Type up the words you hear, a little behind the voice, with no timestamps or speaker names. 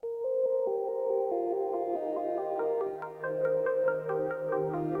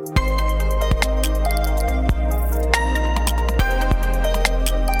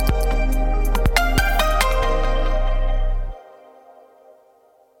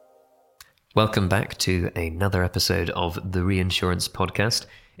Welcome back to another episode of the Reinsurance Podcast.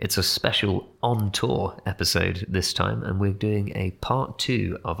 It's a special on-tour episode this time, and we're doing a part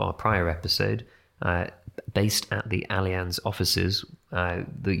 2 of our prior episode based at the Allianz offices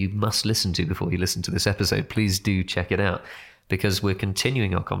that you must listen to before you listen to this episode. Please do check it out, because we're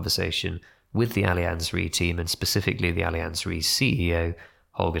continuing our conversation with the Allianz Re team, and specifically the Allianz Re CEO,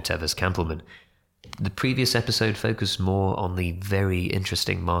 Holger Tewes-Kampelmann. The previous episode focused more on the very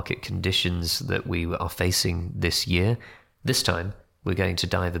interesting market conditions that we are facing this year. This time, we're going to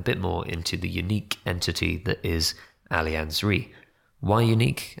dive a bit more into the unique entity that is Allianz Re. Why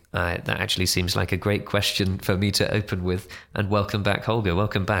unique? That actually seems like a great question for me to open with. And welcome back, Holger.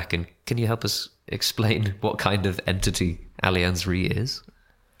 Welcome back. And can you help us explain what kind of entity Allianz Re is?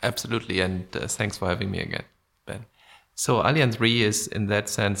 Absolutely. And thanks for having me again, Ben. So Allianz Re is in that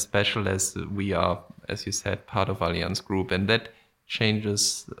sense special, as we are, as you said, part of Allianz Group, and that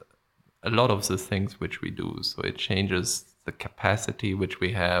changes a lot of the things which we do. So it changes the capacity which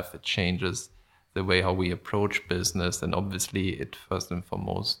we have, it changes the way how we approach business, and obviously it first and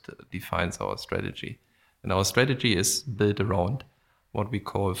foremost defines our strategy. And our strategy is built around what we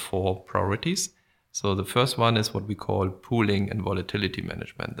call 4 priorities. So the first one is what we call pooling and volatility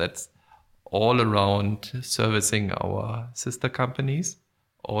management. That's all around servicing our sister companies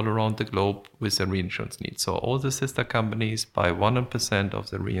all around the globe with their reinsurance needs. So all the sister companies buy 100% of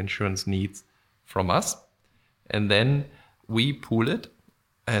the reinsurance needs from us, and then we pool it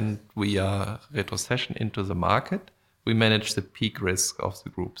and we are retrocession into the market. We manage the peak risk of the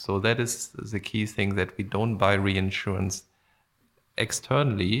group. So that is the key thing, that we don't buy reinsurance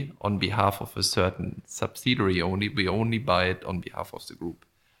externally on behalf of a certain subsidiary only. We only buy it on behalf of the group.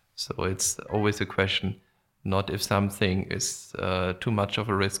 So it's always a question, not if something is too much of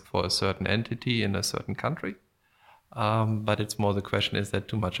a risk for a certain entity in a certain country, but it's more the question, is that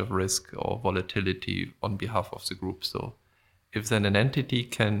too much of risk or volatility on behalf of the group? So if then an entity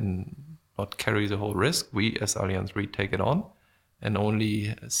can not carry the whole risk, we as Allianz Re take it on and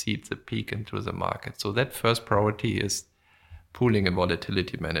only seed the peak into the market. So that first priority is pooling and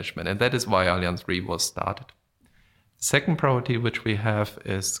volatility management, and that is why Allianz Re was started. Second priority which we have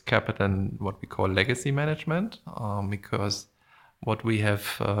is capital and what we call legacy management, because what we have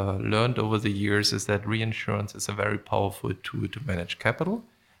learned over the years is that reinsurance is a very powerful tool to manage capital.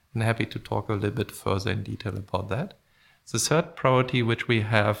 I'm happy to talk a little bit further in detail about that. The third priority which we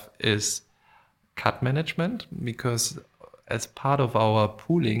have is cat management, because as part of our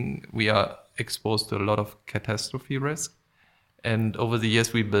pooling, we are exposed to a lot of catastrophe risk. And over the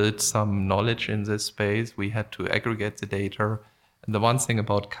years, we built some knowledge in this space. We had to aggregate the data. And the one thing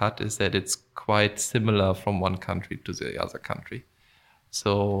about CAT is that it's quite similar from one country to the other country.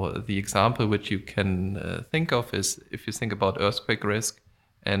 So the example which you can think of is if you think about earthquake risk,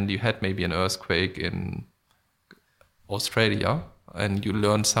 and you had maybe an earthquake in Australia, and you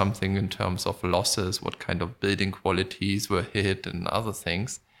learned something in terms of losses, what kind of building qualities were hit and other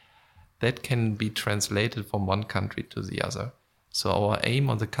things, that can be translated from one country to the other. So our aim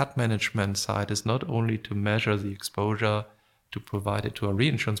on the cat management side is not only to measure the exposure, to provide it to a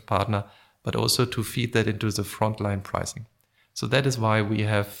reinsurance partner, but also to feed that into the frontline pricing. So that is why we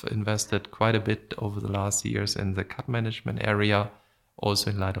have invested quite a bit over the last years in the cat management area,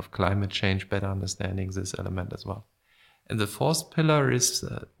 also in light of climate change, better understanding this element as well. And the fourth pillar is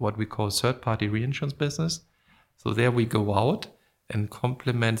what we call third-party reinsurance business. So there we go out and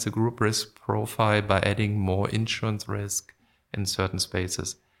complement the group risk profile by adding more insurance risk in certain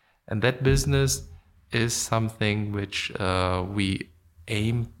spaces. And that business is something which we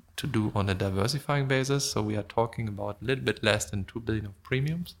aim to do on a diversifying basis. So we are talking about a little bit less than 2 billion of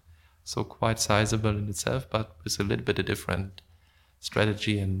premiums. So quite sizable in itself, but with a little bit of different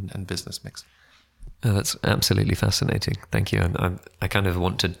strategy and business mix. Oh, that's absolutely fascinating. Thank you. And I kind of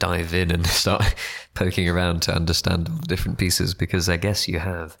want to dive in and start poking around to understand all the different pieces, because I guess you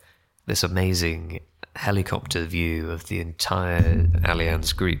have this amazing helicopter view of the entire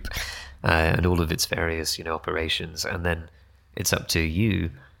Allianz Group and all of its various, operations. And then it's up to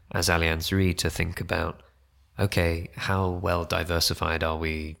you as Allianz Re to think about, okay, how well diversified are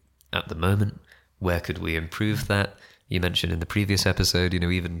we at the moment? Where could we improve that? You mentioned in the previous episode,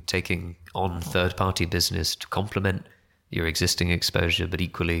 even taking on third-party business to complement your existing exposure, but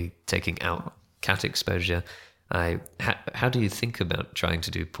equally taking out cat exposure. How do you think about trying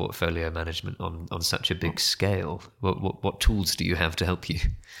to do portfolio management on such a big scale? What tools do you have to help you?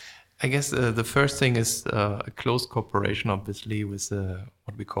 I guess the first thing is a close cooperation, obviously, with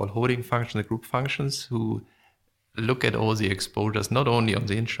what we call holding function, the group functions, who look at all the exposures, not only on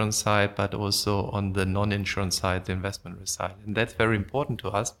the insurance side, but also on the non-insurance side, the investment risk side. And that's very important to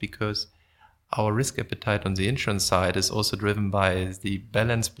us because our risk appetite on the insurance side is also driven by the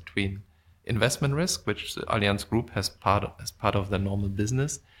balance between investment risk, which the Allianz Group has as part of their normal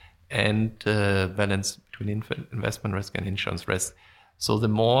business, and balance between investment risk and insurance risk. So the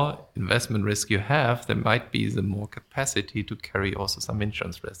more investment risk you have, there might be the more capacity to carry also some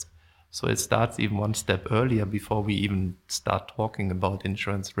insurance risk. So it starts even one step earlier before we even start talking about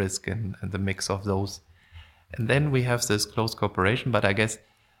insurance risk and the mix of those. And then we have this close cooperation, but I guess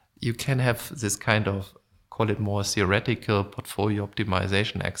you can have this kind of, call it more theoretical portfolio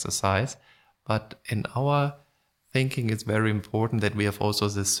optimization exercise. But in our thinking, it's very important that we have also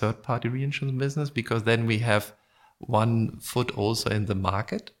this third-party reinsurance business, because then we have one foot also in the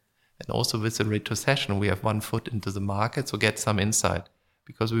market. And also with the retrocession, we have one foot into the market, so get some insight.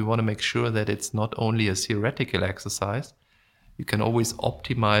 Because we want to make sure that it's not only a theoretical exercise. You can always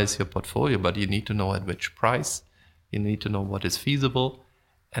optimize your portfolio, but you need to know at which price. You need to know what is feasible,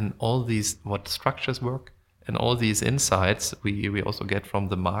 and all these, what structures work, and all these insights we also get from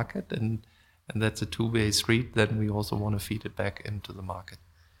the market, and that's a two-way street. Then we also want to feed it back into the market.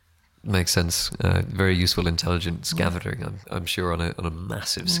 Makes sense. Very useful intelligence gathering, I'm sure, on a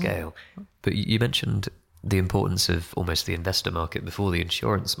massive scale. But you mentioned the importance of almost the investor market before the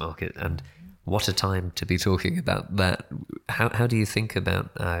insurance market, and what a time to be talking about that. How do you think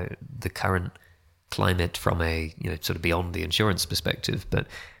about the current climate from a, sort of beyond the insurance perspective? But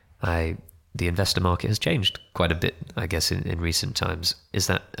the investor market has changed quite a bit, I guess, in recent times. Is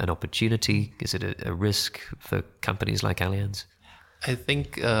that an opportunity? Is it a risk for companies like Allianz? I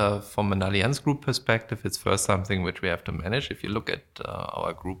think from an Allianz Group perspective, it's first something which we have to manage. If you look at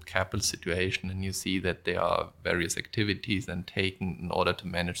our group capital situation, and you see that there are various activities then taken in order to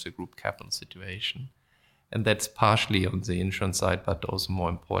manage the group capital situation. And that's partially on the insurance side, but also more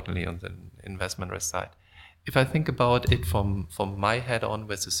importantly on the investment risk side. If I think about it from my head on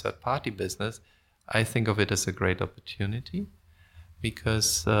with the third-party business, I think of it as a great opportunity,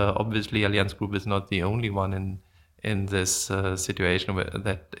 because obviously Allianz Group is not the only one in this situation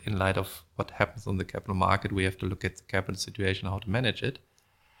that in light of what happens on the capital market, we have to look at the capital situation, how to manage it.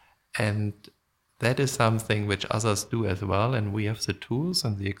 And that is something which others do as well. And we have the tools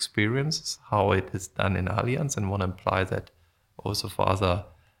and the experience, how it is done in Allianz, and want to apply that also for other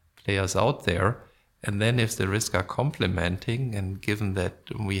players out there. And then if the risks are complementing, and given that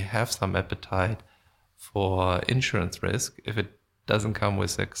we have some appetite for insurance risk, if it doesn't come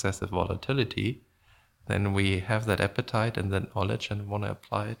with excessive volatility, then we have that appetite and that knowledge and want to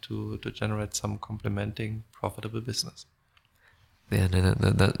apply it to generate some complementing profitable business. Yeah, no,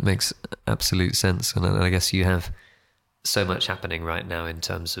 that makes absolute sense. And I guess you have so much happening right now in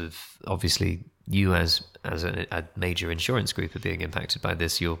terms of, obviously, you as a major insurance group are being impacted by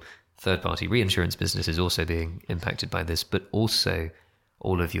this. Your third-party reinsurance business is also being impacted by this, but also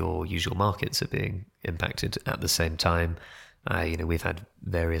all of your usual markets are being impacted at the same time. We've had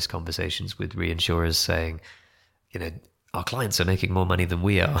various conversations with reinsurers saying, our clients are making more money than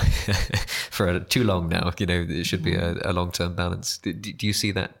we are for too long now. It should be a long-term balance. Do you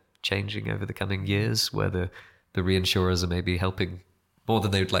see that changing over the coming years, where the reinsurers are maybe helping more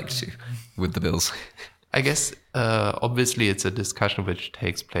than they would like to with the bills? I guess, obviously, it's a discussion which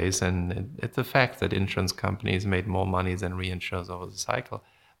takes place, and it's a fact that insurance companies made more money than reinsurers over the cycle.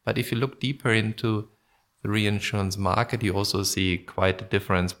 But if you look deeper into the reinsurance market, you also see quite a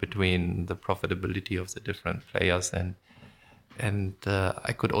difference between the profitability of the different players. And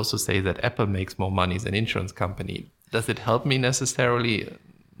I could also say that Apple makes more money than insurance company. Does it help me necessarily?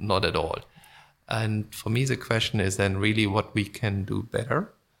 Not at all. And for me, the question is then really what we can do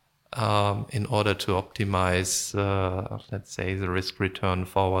better in order to optimize, let's say, the risk return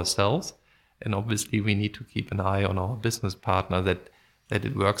for ourselves. And obviously, we need to keep an eye on our business partner that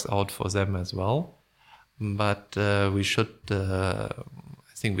it works out for them as well. But we should, I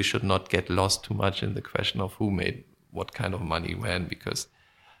think we should not get lost too much in the question of who made what kind of money when, because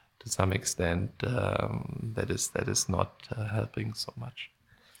to some extent that is not helping so much.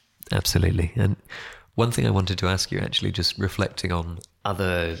 Absolutely. And one thing I wanted to ask you, actually, just reflecting on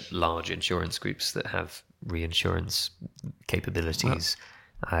other large insurance groups that have reinsurance capabilities,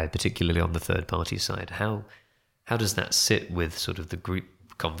 particularly on the third-party side, how does that sit with sort of the group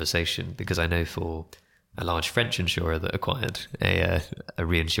conversation? Because I know for a large French insurer that acquired a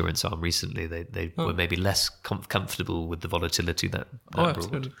reinsurance arm recently, they were maybe less comfortable with the volatility that brought.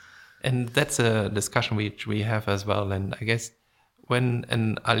 Absolutely. And that's a discussion which we have as well. And I guess when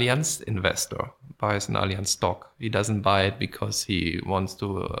an Allianz investor buys an Allianz stock, he doesn't buy it because he wants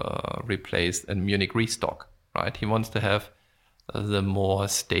to replace a Munich Re stock, right? He wants to have the more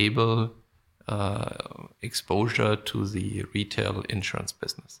stable exposure to the retail insurance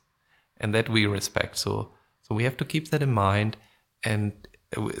business. and that we respect. So we have to keep that in mind, and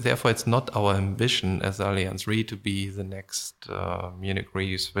therefore it's not our ambition as Allianz Re to be the next Munich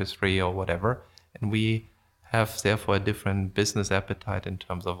Re, Swiss Re, or whatever, and we have therefore a different business appetite in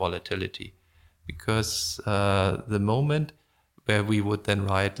terms of volatility, because the moment where we would then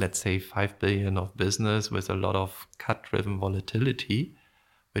write, let's say, 5 billion of business with a lot of cut-driven volatility,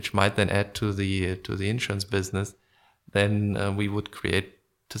 which might then add to the insurance business, then we would create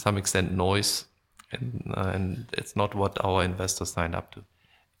to some extent noise, and it's not what our investors signed up to.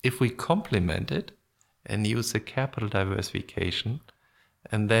 If we complement it and use the capital diversification,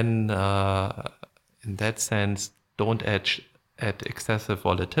 and then in that sense don't add excessive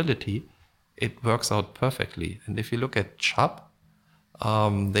volatility, it works out perfectly. And if you look at Chubb,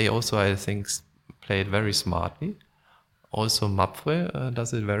 they also, I think, play it very smartly. Also, Mapfre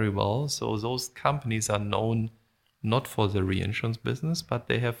does it very well. So those companies are known not for the reinsurance business, but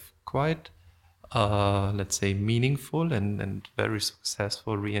they have quite, let's say, meaningful and very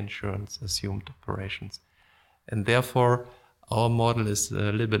successful reinsurance assumed operations. And therefore, our model is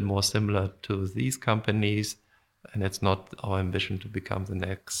a little bit more similar to these companies, and it's not our ambition to become the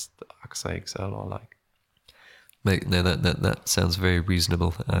next AXA XL or like. No, that sounds very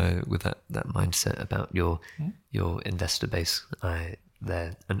reasonable with that mindset about your investor base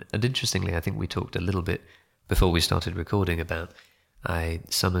there. And interestingly, I think we talked a little bit before we started recording about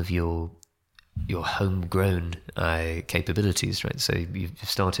some of your homegrown capabilities, right? So you've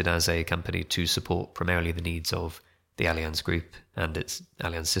started as a company to support primarily the needs of the Allianz Group and its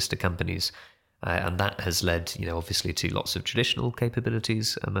Allianz sister companies. And that has led, obviously to lots of traditional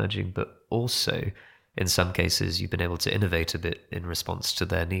capabilities emerging, but also in some cases you've been able to innovate a bit in response to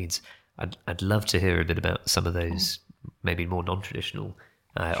their needs. I'd love to hear a bit about some of those maybe more non-traditional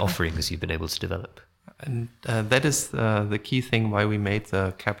offerings you've been able to develop. And that is the key thing why we made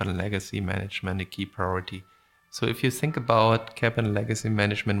the capital legacy management a key priority. So if you think about capital legacy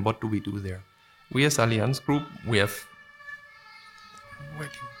management, what do we do there? We as Allianz Group, we have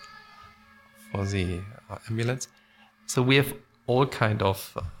waiting for the ambulance. So we have all kind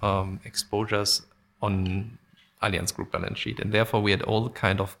of exposures on Allianz Group balance sheet, and therefore we had all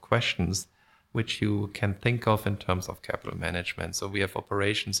kind of questions which you can think of in terms of capital management. So we have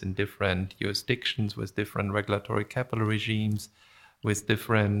operations in different jurisdictions with different regulatory capital regimes, with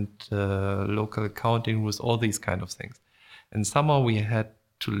different local accounting rules, all these kind of things. And somehow we had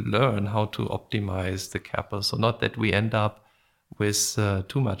to learn how to optimize the capital, so not that we end up with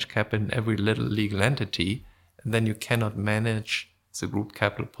too much capital in every little legal entity, and then you cannot manage the group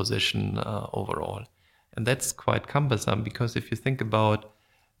capital position overall. And that's quite cumbersome, because if you think about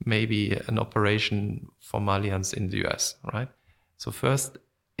maybe an operation from Allianz in the US, right? So first,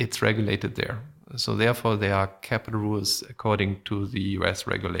 it's regulated there. So therefore, there are capital rules according to the US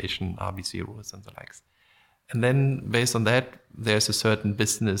regulation, RBC rules and the likes. And then based on that, there's a certain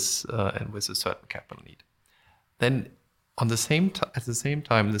business and with a certain capital need. Then at the same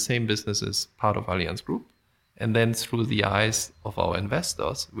time, the same business is part of Allianz Group. And then through the eyes of our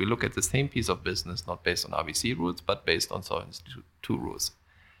investors, we look at the same piece of business, not based on RBC rules, but based on Solvency II rules.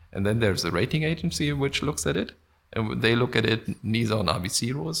 And then there's a rating agency which looks at it, and they look at it neither on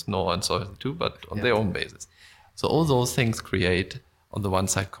RBC rules nor on Solvency II, but on their own basis. So all those things create, on the one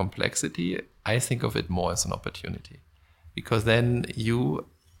side, complexity. I think of it more as an opportunity, because then you,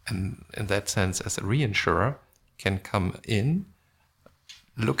 and in that sense, as a reinsurer, can come in,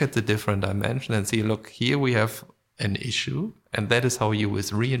 look at the different dimensions and see, look, here we have an issue, and that is how you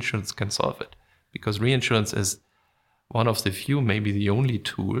as reinsurance can solve it. Because reinsurance is one of the few, maybe the only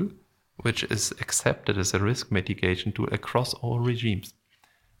tool, which is accepted as a risk mitigation tool across all regimes.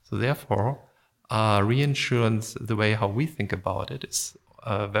 So therefore, reinsurance, the way how we think about it, is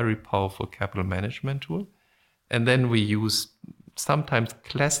a very powerful capital management tool. And then we use sometimes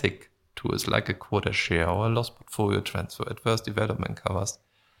classic tools like a quota share or a loss portfolio transfer, adverse development covers,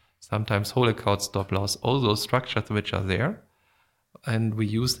 sometimes whole account stop loss, all those structures which are there. And we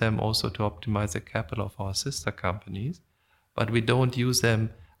use them also to optimize the capital of our sister companies, but we don't use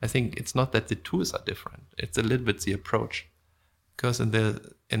them. I think it's not that the tools are different. It's a little bit the approach, because in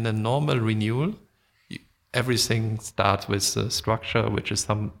the normal renewal, everything starts with a structure which is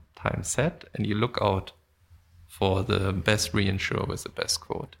sometimes set, and you look out for the best reinsurer with the best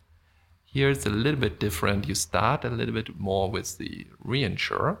quote. Here it's a little bit different. You start a little bit more with the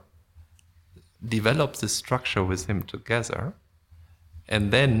reinsurer, develop the structure with him together,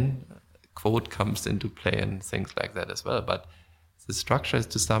 and then quote comes into play and things like that as well. But the structure is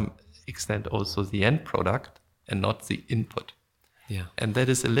to some extent also the end product and not the input. Yeah. And that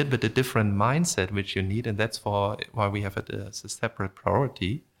is a little bit a different mindset which you need, and that's why we have it as a separate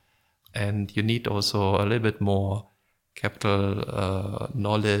priority, And you need also a little bit more capital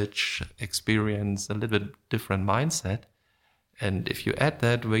knowledge, experience, a little bit different mindset. And if you add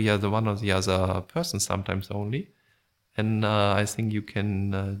that, we are the one or the other person sometimes only. And I think you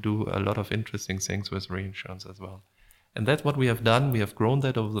can do a lot of interesting things with reinsurance as well. And that's what we have done. We have grown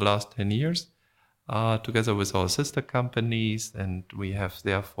that over the last 10 years together with our sister companies. And we have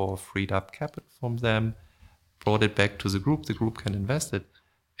therefore freed up capital from them, brought it back to the group. The group can invest it.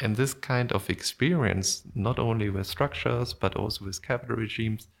 And this kind of experience, not only with structures, but also with capital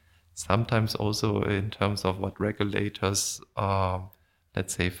regimes, sometimes also in terms of what regulators are,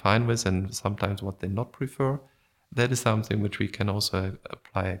 let's say, fine with, and sometimes what they not prefer, that is something which we can also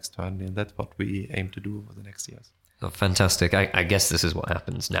apply externally. And that's what we aim to do over the next years. Oh, fantastic. I guess this is what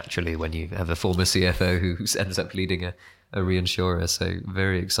happens naturally when you have a former CFO who ends up leading a reinsurer. So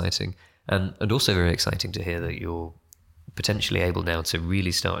very exciting. And also very exciting to hear that you're potentially able now to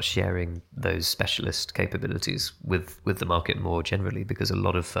really start sharing those specialist capabilities with the market more generally, because a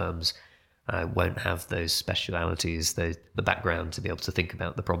lot of firms won't have those specialities, the background to be able to think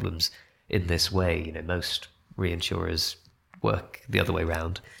about the problems in this way. You know, most reinsurers work the other way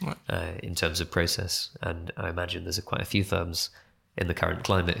around in terms of process, and I imagine there's quite a few firms in the current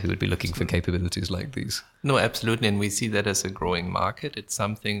climate who would be looking for capabilities like these. No, absolutely. And we see that as a growing market. It's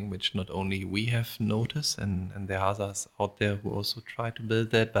something which not only we have noticed, and there are others out there who also try to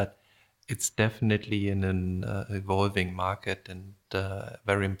build that, but it's definitely in an evolving market and a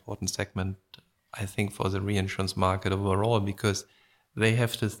very important segment, I think, for the reinsurance market overall, because they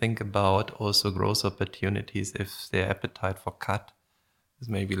have to think about also growth opportunities if their appetite for cut is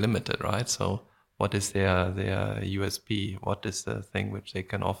maybe limited, right? So what is their USP? What is the thing which they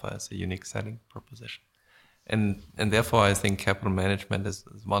can offer as a unique selling proposition? And therefore, I think capital management is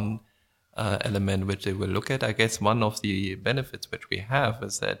one element which they will look at. I guess one of the benefits which we have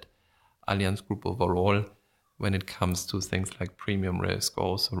is that Allianz Group overall, when it comes to things like premium risk,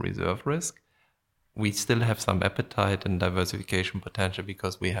 also reserve risk, we still have some appetite and diversification potential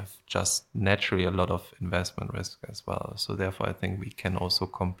because we have just naturally a lot of investment risk as well. So therefore, I think we can also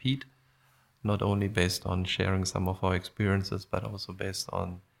compete, not only based on sharing some of our experiences, but also based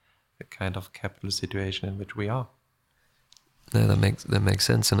on the kind of capital situation in which we are. No, that makes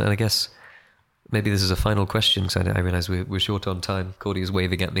sense. And I guess maybe this is a final question, because I realize we're short on time. Cordy is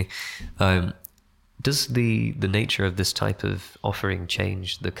waving at me. Does the nature of this type of offering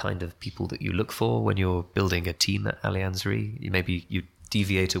change the kind of people that you look for when you're building a team at Allianz Re? Maybe you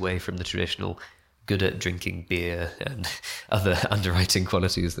deviate away from the traditional good at drinking beer and other underwriting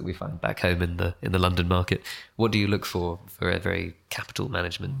qualities that we find back home in the London market. What do you look for a very capital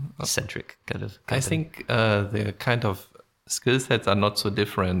management centric kind of company? I think the kind of skill sets are not so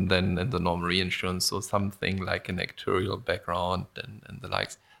different than in the normal reinsurance. So something like an actuarial background and the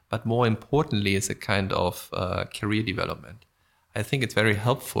likes. But more importantly is a kind of career development. I think it's very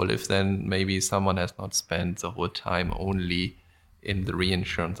helpful if then maybe someone has not spent the whole time only in the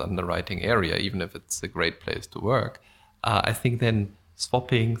reinsurance underwriting area, even if it's a great place to work. I think then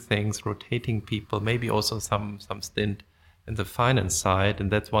swapping things, rotating people, maybe also some stint in the finance side,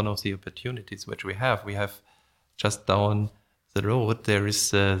 and that's one of the opportunities which we have. We have just down the road, there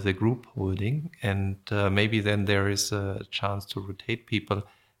is the group holding, and maybe then there is a chance to rotate people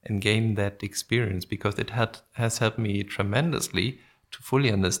and gain that experience, because it has helped me tremendously to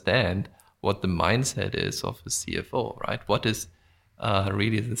fully understand what the mindset is of a CFO, right? What is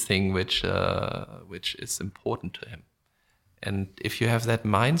really the thing which is important to him. And if you have that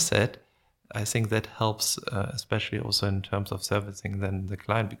mindset, I think that helps, especially also in terms of servicing then the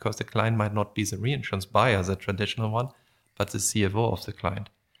client, because the client might not be the reinsurance buyer, the traditional one, but the CFO of the client.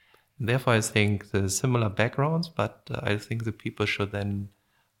 And therefore, I think the similar backgrounds, but I think the people should then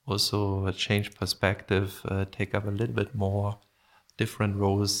also change perspective, take up a little bit more different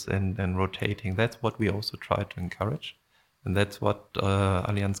roles and rotating. That's what we also try to encourage. And that's what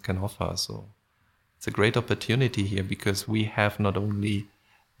Allianz can offer. So it's a great opportunity here, because we have not only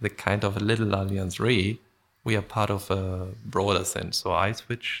the kind of a little Allianz Re, we are part of a broader sense. So I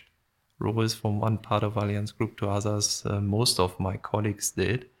switched roles from one part of Allianz Group to others. Most of my colleagues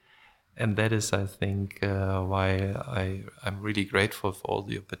did. And that is, I think, why I'm really grateful for all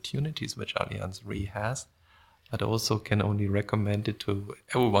the opportunities which Allianz Re has, but also can only recommend it to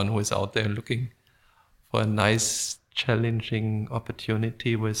everyone who is out there looking for a nice, challenging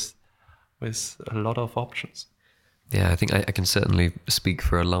opportunity with a lot of options. Yeah, I think I can certainly speak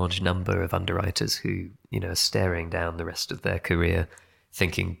for a large number of underwriters who, are staring down the rest of their career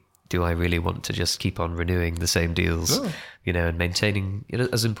thinking, do I really want to just keep on renewing the same deals, and maintaining,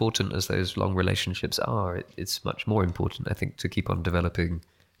 as important as those long relationships are, it's much more important, I think, to keep on developing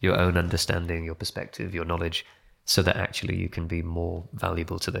your own understanding, your perspective, your knowledge, so that actually you can be more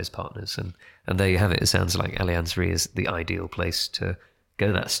valuable to those partners. And there you have it. It sounds like Allianz Re is the ideal place to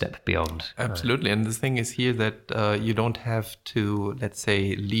go that step beyond. Absolutely. And the thing is here that you don't have to, let's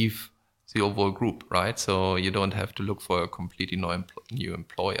say, leave the overall group, right? So you don't have to look for a completely new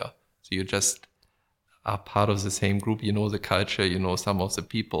employer. So you just are part of the same group. You know the culture, you know some of the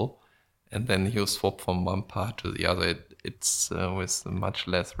people, and then you swap from one part to the other. It's with much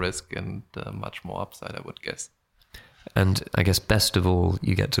less risk and much more upside, I would guess. And I guess best of all,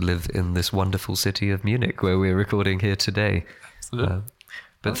 you get to live in this wonderful city of Munich where we're recording here today. Absolutely.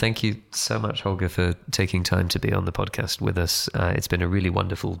 But thank you so much, Holger, for taking time to be on the podcast with us. It's been a really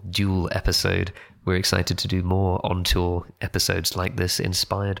wonderful dual episode. We're excited to do more on-tour episodes like this,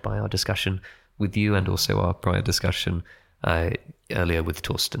 inspired by our discussion with you and also our prior discussion earlier with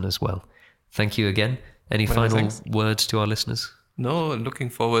Torsten as well. Thank you again. Any final words to our listeners? No,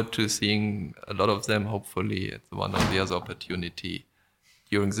 looking forward to seeing a lot of them, hopefully at one or the other opportunity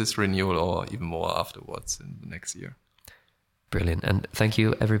during this renewal or even more afterwards in the next year. Brilliant. And thank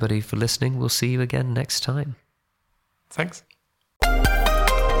you, everybody, for listening. We'll see you again next time. Thanks.